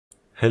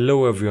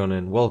Hello everyone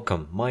and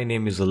welcome. My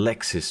name is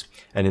Alexis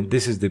and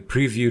this is the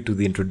preview to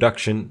the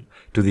introduction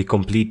to the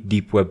Complete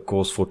Deep Web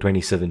course for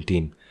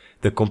 2017.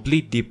 The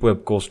Complete Deep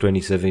Web course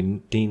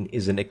 2017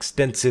 is an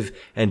extensive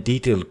and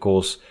detailed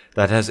course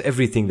that has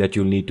everything that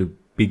you'll need to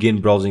begin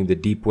browsing the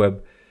deep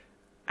web,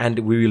 and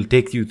we will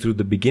take you through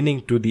the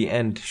beginning to the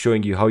end,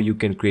 showing you how you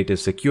can create a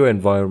secure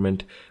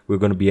environment. We're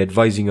going to be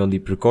advising on the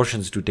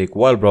precautions to take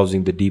while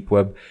browsing the deep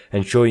web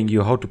and showing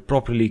you how to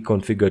properly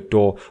configure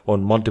Tor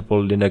on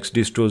multiple Linux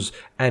distros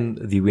and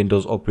the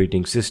Windows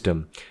operating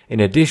system. In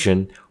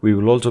addition, we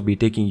will also be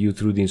taking you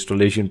through the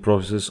installation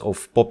process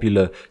of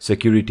popular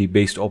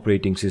security-based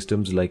operating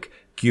systems like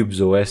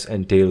QubesOS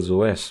and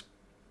TailsOS.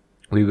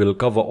 We will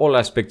cover all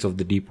aspects of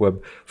the deep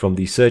web, from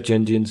the search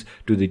engines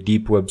to the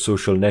deep web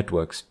social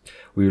networks.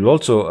 We will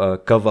also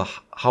cover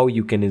how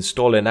you can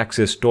install and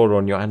access Tor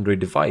on your Android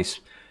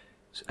device.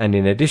 And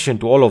in addition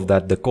to all of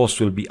that, the course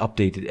will be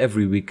updated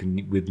every week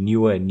with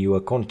newer and newer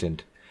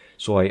content.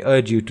 So I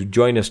urge you to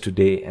join us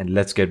today and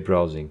let's get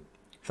browsing.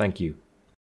 Thank you.